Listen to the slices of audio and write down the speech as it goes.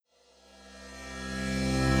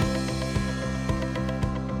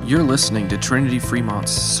You're listening to Trinity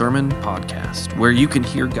Fremont's Sermon Podcast, where you can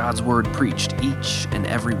hear God's Word preached each and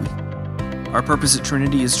every week. Our purpose at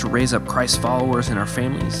Trinity is to raise up Christ followers in our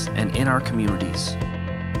families and in our communities.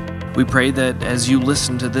 We pray that as you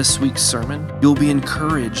listen to this week's sermon, you'll be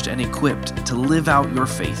encouraged and equipped to live out your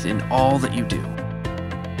faith in all that you do.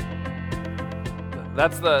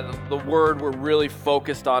 That's the word we're really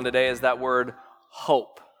focused on today, is that word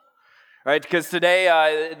hope. Right? Because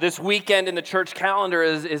today, this weekend in the church calendar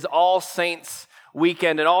is All Saints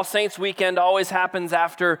Weekend. And All Saints Weekend always happens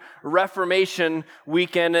after Reformation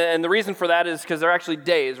Weekend. And the reason for that is because they're actually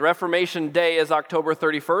days. Reformation Day is October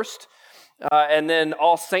 31st. And then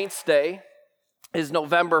All Saints Day is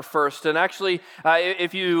November 1st. And actually,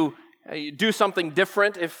 if you do something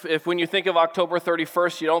different, if when you think of October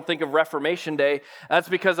 31st, you don't think of Reformation Day, that's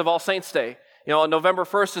because of All Saints Day. You know, November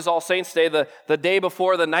 1st is All Saints Day. The day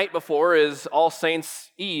before, the night before, is All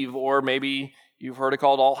Saints Eve, or maybe you've heard it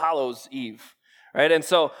called All Hallows Eve. Right? And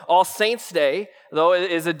so All Saints Day, though,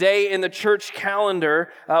 is a day in the church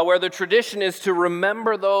calendar where the tradition is to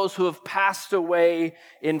remember those who have passed away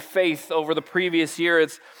in faith over the previous year.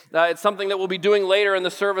 It's something that we'll be doing later in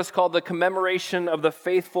the service called the Commemoration of the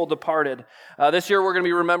Faithful Departed. This year we're going to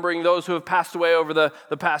be remembering those who have passed away over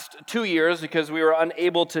the past 2 years, because we were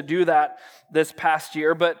unable to do that this past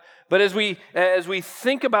year. But as we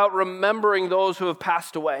think about remembering those who have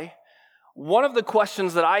passed away, one of the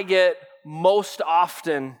questions that I get most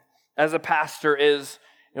often as a pastor is,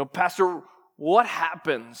 Pastor, what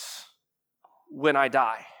happens when I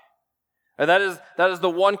die? And that is the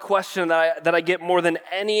one question that I get more than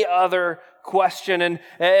any other question. And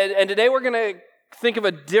today we're going to think of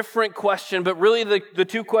a different question, but really the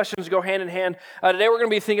two questions go hand in hand. Today we're going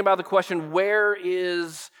to be thinking about the question, where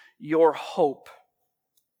is your hope?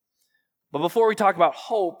 But before we talk about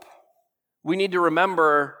hope, we need to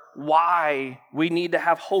remember why we need to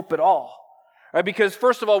have hope at all. Right? Because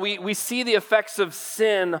first of all, we see the effects of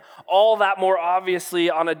sin all that more obviously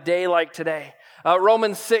on a day like today.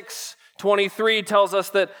 Romans 6:23 tells us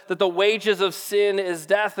that the wages of sin is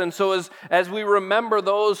death. And so as we remember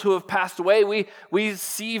those who have passed away, we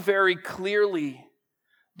see very clearly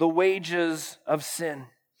the wages of sin.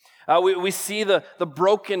 We see the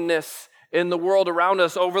brokenness in the world around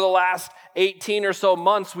us. Over the last 18 or so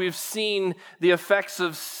months, we've seen the effects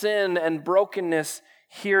of sin and brokenness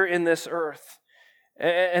here in this earth.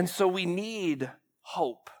 And so we need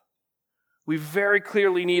hope. We very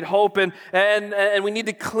clearly need hope, and we need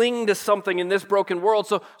to cling to something in this broken world.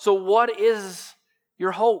 So what is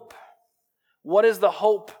your hope? What is the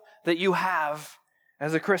hope that you have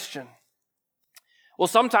as a Christian? Well,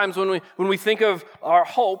 sometimes when we think of our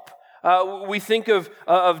hope, we think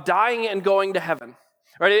of dying and going to heaven.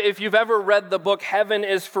 Right? If you've ever read the book Heaven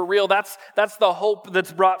is for Real, that's the hope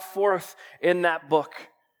that's brought forth in that book.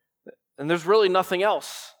 And there's really nothing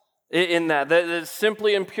else in that. That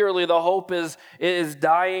simply and purely the hope is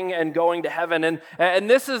dying and going to heaven. And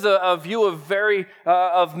this is a view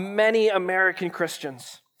of many American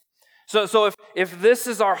Christians. So if this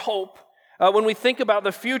is our hope, when we think about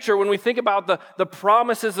the future, when we think about the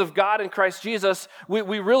promises of God in Christ Jesus,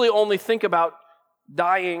 we really only think about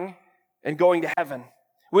dying and going to heaven.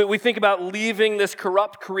 We think about leaving this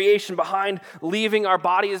corrupt creation behind, leaving our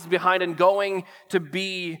bodies behind, and going to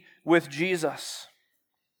be with Jesus.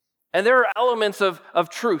 And there are elements of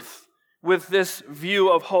truth with this view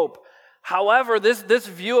of hope. However, this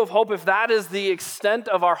view of hope, if that is the extent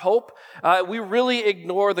of our hope, we really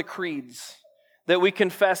ignore the creeds that we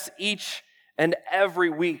confess each and every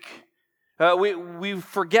week. We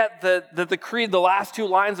forget that the creed, the last two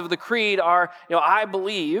lines of the creed are, I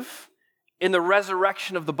believe in the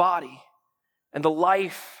resurrection of the body and the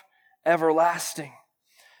life everlasting.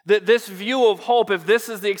 That this view of hope, if this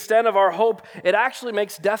is the extent of our hope, it actually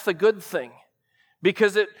makes death a good thing,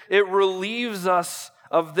 because it relieves us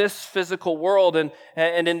of this physical world.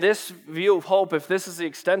 And in this view of hope, if this is the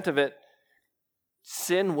extent of it,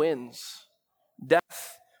 sin wins.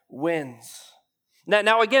 Death wins.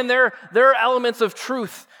 Now again, there are elements of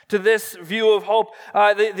truth to this view of hope.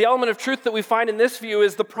 The element of truth that we find in this view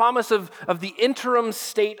is the promise of the interim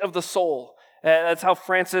state of the soul. That's how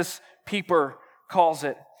Francis Pieper calls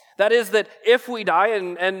it. That is, that if we die,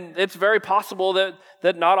 and it's very possible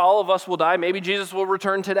that not all of us will die, maybe Jesus will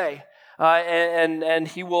return today, and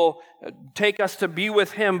he will take us to be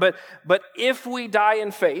with him. But if we die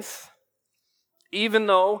in faith, even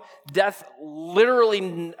though death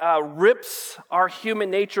literally rips our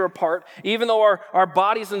human nature apart, even though our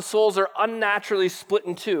bodies and souls are unnaturally split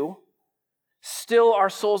in two, still our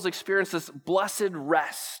souls experience this blessed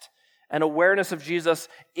rest and awareness of Jesus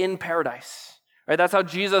in paradise. Right? That's how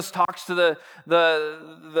Jesus talks to the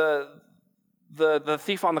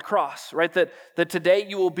thief on the cross, right? That today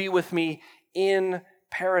you will be with me in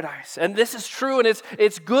paradise. And this is true, and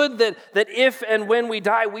it's good that if and when we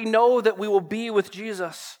die, we know that we will be with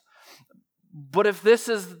Jesus. But if this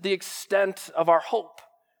is the extent of our hope,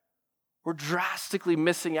 we're drastically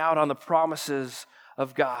missing out on the promises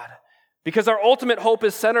of God. Because our ultimate hope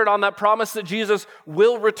is centered on that promise that Jesus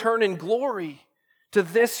will return in glory to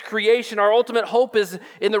this creation. Our ultimate hope is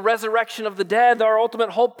in the resurrection of the dead. Our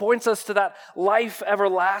ultimate hope points us to that life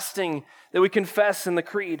everlasting that we confess in the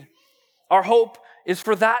creed. Our hope is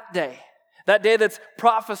for that day that's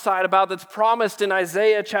prophesied about, that's promised in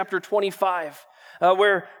Isaiah chapter 25,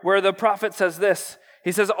 where the prophet says this.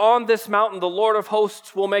 He says, "On this mountain the Lord of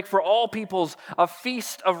hosts will make for all peoples a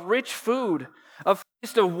feast of rich food, a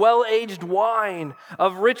feast of well-aged wine,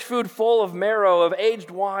 of rich food full of marrow, of aged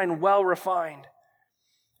wine well refined.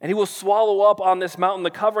 And he will swallow up on this mountain the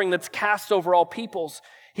covering that's cast over all peoples,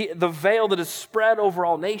 the veil that is spread over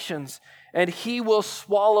all nations, and he will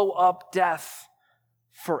swallow up death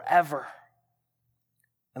forever.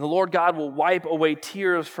 And the Lord God will wipe away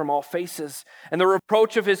tears from all faces, and the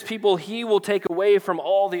reproach of his people he will take away from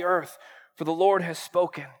all the earth, for the Lord has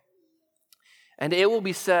spoken. And it will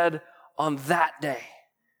be said on that day,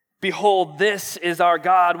 behold, this is our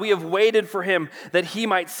God. We have waited for him that he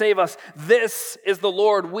might save us. This is the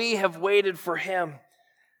Lord. We have waited for him.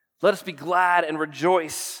 Let us be glad and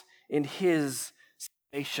rejoice in his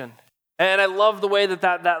salvation." And I love the way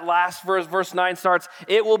that last verse 9 starts.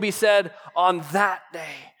 It will be said on that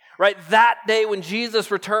day, right? That day when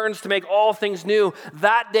Jesus returns to make all things new.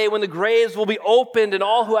 That day when the graves will be opened and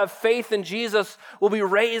all who have faith in Jesus will be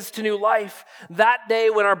raised to new life. That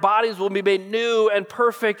day when our bodies will be made new and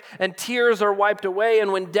perfect and tears are wiped away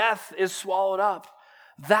and when death is swallowed up.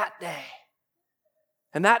 That day.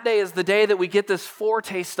 And that day is the day that we get this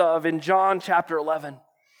foretaste of in John chapter 11.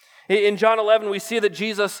 In John 11, we see that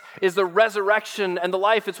Jesus is the resurrection and the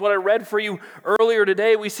life. It's what I read for you earlier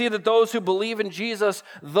today. We see that those who believe in Jesus,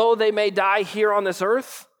 though they may die here on this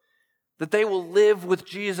earth, that they will live with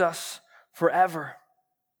Jesus forever.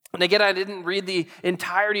 And again, I didn't read the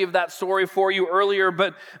entirety of that story for you earlier,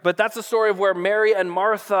 but that's the story of where Mary and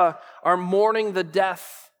Martha are mourning the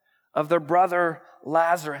death of their brother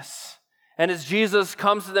Lazarus. And as Jesus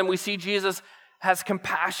comes to them, we see Jesus has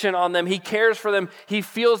compassion on them. He cares for them. He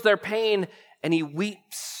feels their pain, and he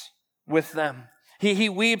weeps with them. He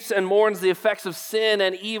weeps and mourns the effects of sin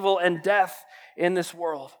and evil and death in this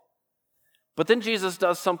world. But then Jesus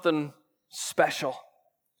does something special.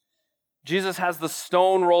 Jesus has the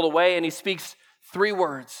stone rolled away, and he speaks 3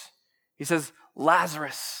 words. He says,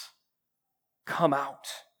 "Lazarus, come out."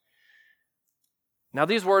 Now,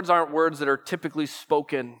 these words aren't words that are typically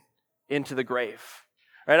spoken into the grave.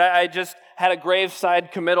 Right, I just had a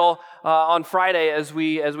graveside committal on Friday as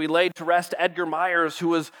we laid to rest Edgar Myers, who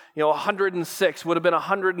was 106, would have been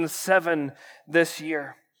 107 this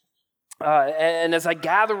year. And as I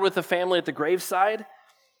gathered with the family at the graveside,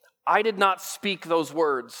 I did not speak those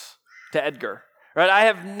words to Edgar. Right, I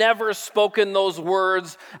have never spoken those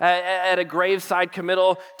words at a graveside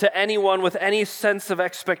committal to anyone with any sense of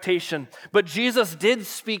expectation. But Jesus did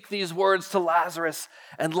speak these words to Lazarus,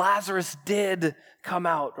 and Lazarus did come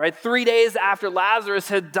out. Right, 3 days after Lazarus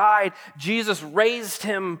had died, Jesus raised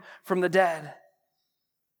him from the dead.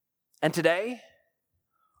 And today,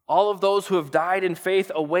 all of those who have died in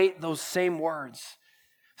faith await those same words.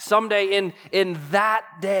 Someday in that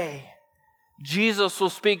day, Jesus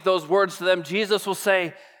will speak those words to them. Jesus will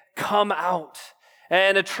say, "Come out."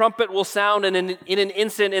 And a trumpet will sound, and in an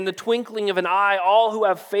instant, in the twinkling of an eye, all who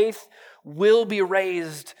have faith will be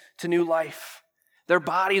raised to new life. Their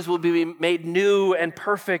bodies will be made new and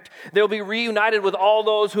perfect. They'll be reunited with all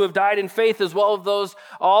those who have died in faith, as well as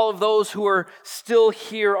all of those who are still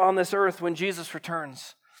here on this earth when Jesus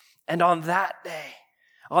returns. And on that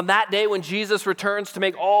day when Jesus returns to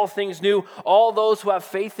make all things new, all those who have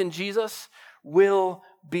faith in Jesus will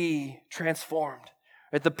be transformed.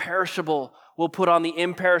 Right? The perishable will put on the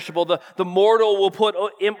imperishable. The mortal will put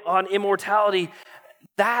on immortality.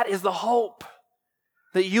 That is the hope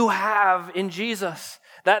that you have in Jesus.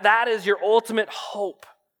 That is your ultimate hope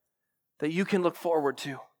that you can look forward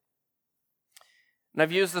to. And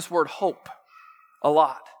I've used this word hope a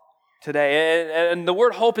lot today. And the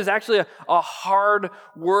word hope is actually a hard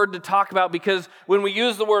word to talk about, because when we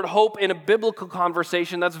use the word hope in a biblical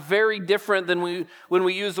conversation, that's very different than when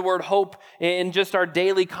we use the word hope in just our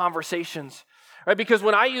daily conversations. Right? Because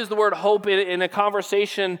when I use the word hope in a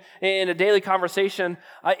conversation, in a daily conversation,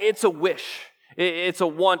 it's a wish. It's a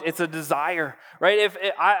want, it's a desire, right? If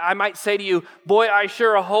I might say to you, boy, I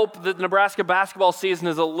sure hope that the Nebraska basketball season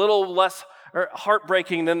is a little less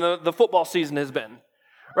heartbreaking than the football season has been,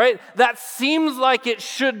 right? That seems like it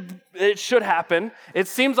should happen. It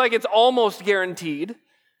seems like it's almost guaranteed,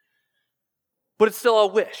 but it's still a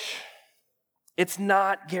wish. It's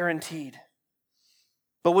not guaranteed.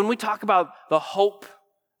 But when we talk about the hope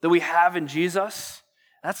that we have in Jesus,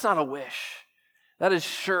 that's not a wish. That is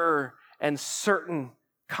sure and certain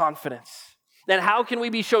confidence. And how can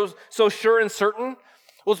we be so sure and certain?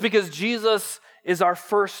 Well, it's because Jesus is our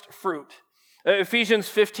first fruit. Ephesians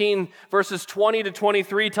 15 verses 20 to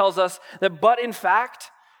 23 tells us that, but in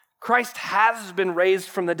fact, Christ has been raised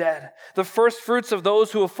from the dead, the first fruits of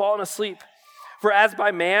those who have fallen asleep. For as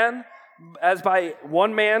by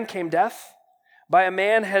one man came death, by a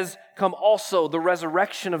man has come also the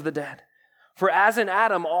resurrection of the dead. For as in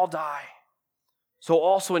Adam all die, so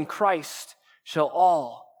also in Christ shall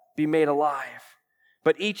all be made alive,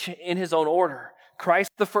 but each in his own order.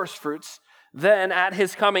 Christ the firstfruits, then at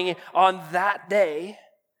his coming on that day,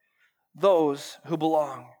 those who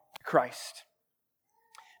belong to Christ.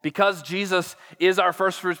 Because Jesus is our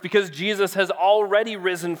firstfruits, because Jesus has already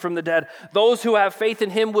risen from the dead, those who have faith in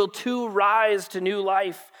him will too rise to new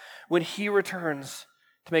life when he returns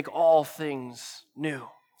to make all things new.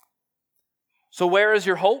 So where is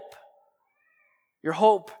your hope? Your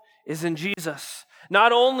hope is in Jesus.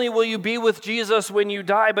 Not only will you be with Jesus when you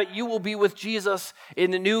die, but you will be with Jesus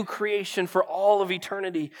in the new creation for all of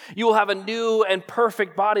eternity. You will have a new and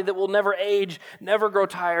perfect body that will never age, never grow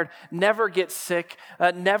tired, never get sick,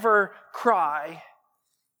 never cry,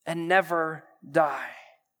 and never die.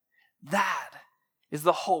 That is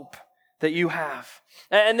the hope that you have.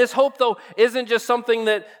 And this hope, though, isn't just something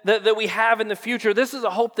that we have in the future. This is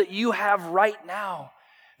a hope that you have right now.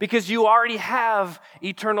 Because you already have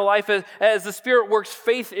eternal life. As the Spirit works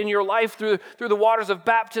faith in your life through the waters of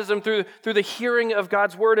baptism, through the hearing of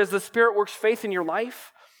God's word, as the Spirit works faith in your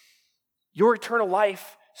life, your eternal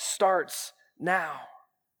life starts now.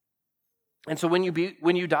 And so when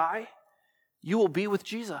you die, you will be with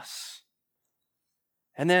Jesus.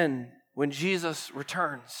 And then when Jesus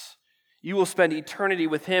returns, you will spend eternity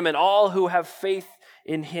with him and all who have faith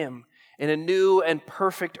in him in a new and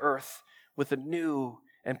perfect earth with a new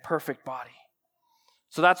and perfect body.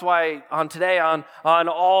 So that's why on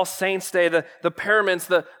All Saints Day, the paraments,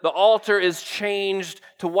 the altar is changed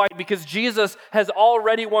to white because Jesus has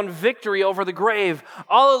already won victory over the grave.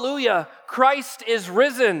 Alleluia! Christ is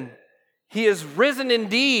risen. He is risen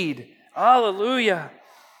indeed. Alleluia!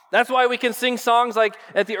 That's why we can sing songs like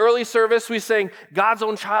at the early service, we sing, God's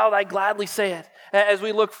own child, I gladly say it. As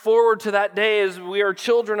we look forward to that day, as we are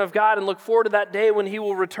children of God and look forward to that day when he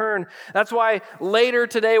will return. That's why later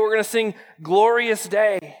today we're going to sing Glorious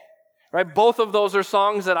Day, right? Both of those are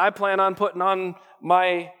songs that I plan on putting on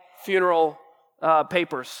my funeral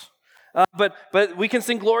papers. But we can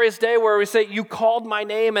sing Glorious Day where we say, you called my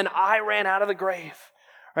name and I ran out of the grave.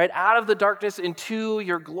 Right, out of the darkness into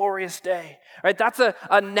your glorious day. Right, that's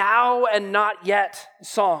a now and not yet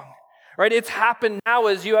song. Right, it's happened now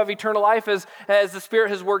as you have eternal life, as the Spirit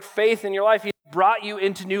has worked faith in your life. He brought you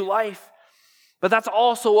into new life. But that's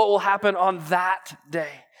also what will happen on that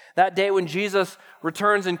day when Jesus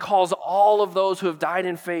returns and calls all of those who have died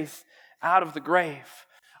in faith out of the grave.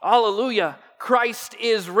 Alleluia! Christ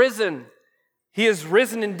is risen. He is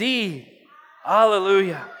risen indeed.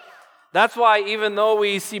 Alleluia! That's why even though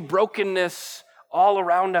we see brokenness all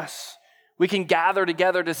around us, we can gather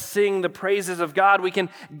together to sing the praises of God. We can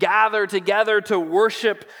gather together to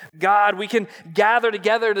worship God. We can gather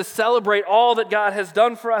together to celebrate all that God has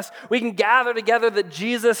done for us. We can gather together that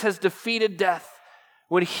Jesus has defeated death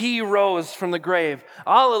when he rose from the grave.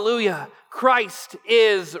 Alleluia! Christ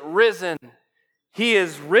is risen. He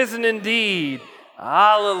is risen indeed.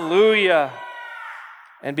 Alleluia!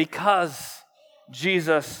 And because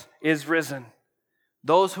Jesus is risen,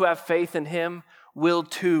 those who have faith in him will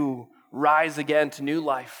too rise again to new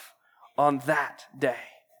life on that day.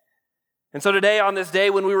 And so today, on this day,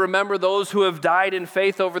 when we remember those who have died in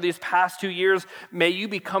faith over these past 2 years, may you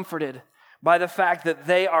be comforted by the fact that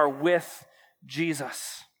they are with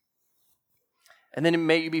Jesus. And then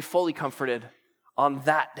may you be fully comforted on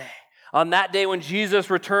that day. On that day when Jesus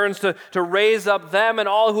returns to raise up them and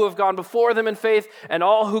all who have gone before them in faith and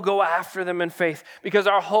all who go after them in faith. Because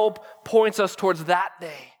our hope points us towards that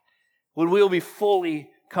day when we will be fully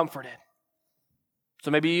comforted.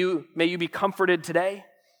 So may you be comforted today,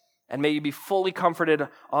 and may you be fully comforted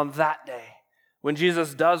on that day when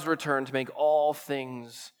Jesus does return to make all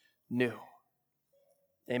things new.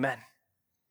 Amen.